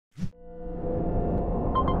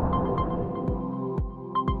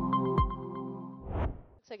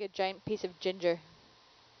like a giant piece of ginger.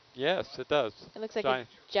 Yes, it does. It looks like Giant.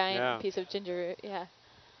 a giant Yeah. piece of ginger root, yeah.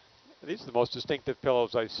 These are the most distinctive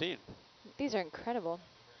pillows I've seen. These are incredible.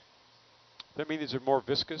 That mean these are more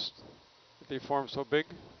viscous if they form so big?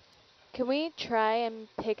 Can we try and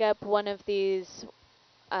pick up one of these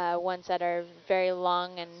ones that are very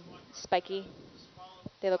long and spiky?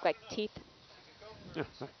 They look like teeth.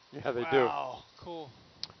 Yeah, they do. Wow, cool.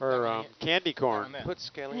 Or candy corn. Put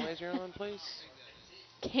scaling laser on, please.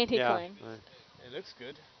 Candy Yeah. corn. It looks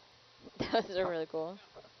good. Those are really cool.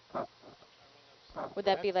 Would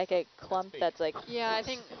that be like a clump that's like... Yeah, I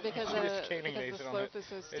think because the scaling laser on slope it. is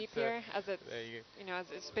so steep It's here, as it's, there you you know, as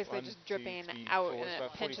it's basically 1, just 2, dripping 3, out 4, and it's it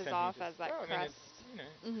about 40 pinches off as centimeters. that Well, I mean, crust it's,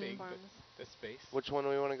 you know, big, but forms. the space. Which one do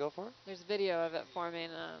we want to go for? There's video of it forming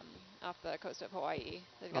off the coast of Hawaii.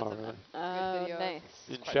 They've got Oh, some really? good video. nice.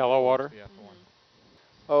 In Quite shallow cool water? to be up for one.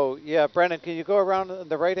 Oh, yeah, Brendan, can you go around on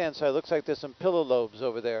the right-hand side? Looks like there's some pillow lobes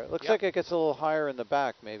over there. Looks like it gets a little higher in the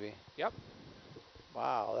back, maybe. Yep.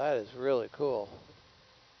 Wow, that is really cool.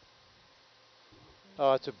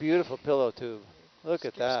 Oh, it's a beautiful pillow tube. Look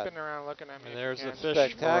at Keep that. spinning around looking at me. And if there's you the can. fish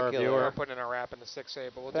for our Spectacular. viewer. We're putting in a wrap in the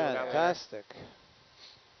 6A, but we'll do that later. Fantastic.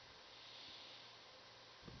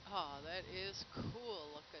 Oh, that is cool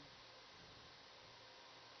looking.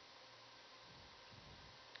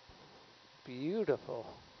 Beautiful.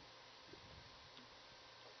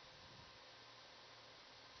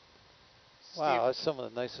 Wow, that's some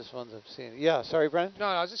of the nicest ones I've seen. Yeah, sorry, Brendan? No,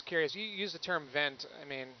 I was just curious. You use the term vent. I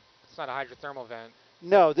mean, it's not a hydrothermal vent.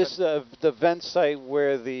 No, this is the vent site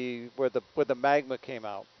where the magma came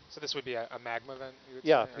out. So this would be a magma vent? You would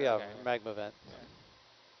Yeah, say? yeah, Okay, magma vent. Yeah.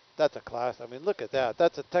 That's a class. I mean, look at that.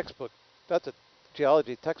 That's a textbook. That's a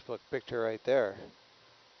geology textbook picture right there.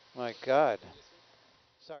 My God.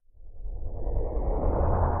 Sorry.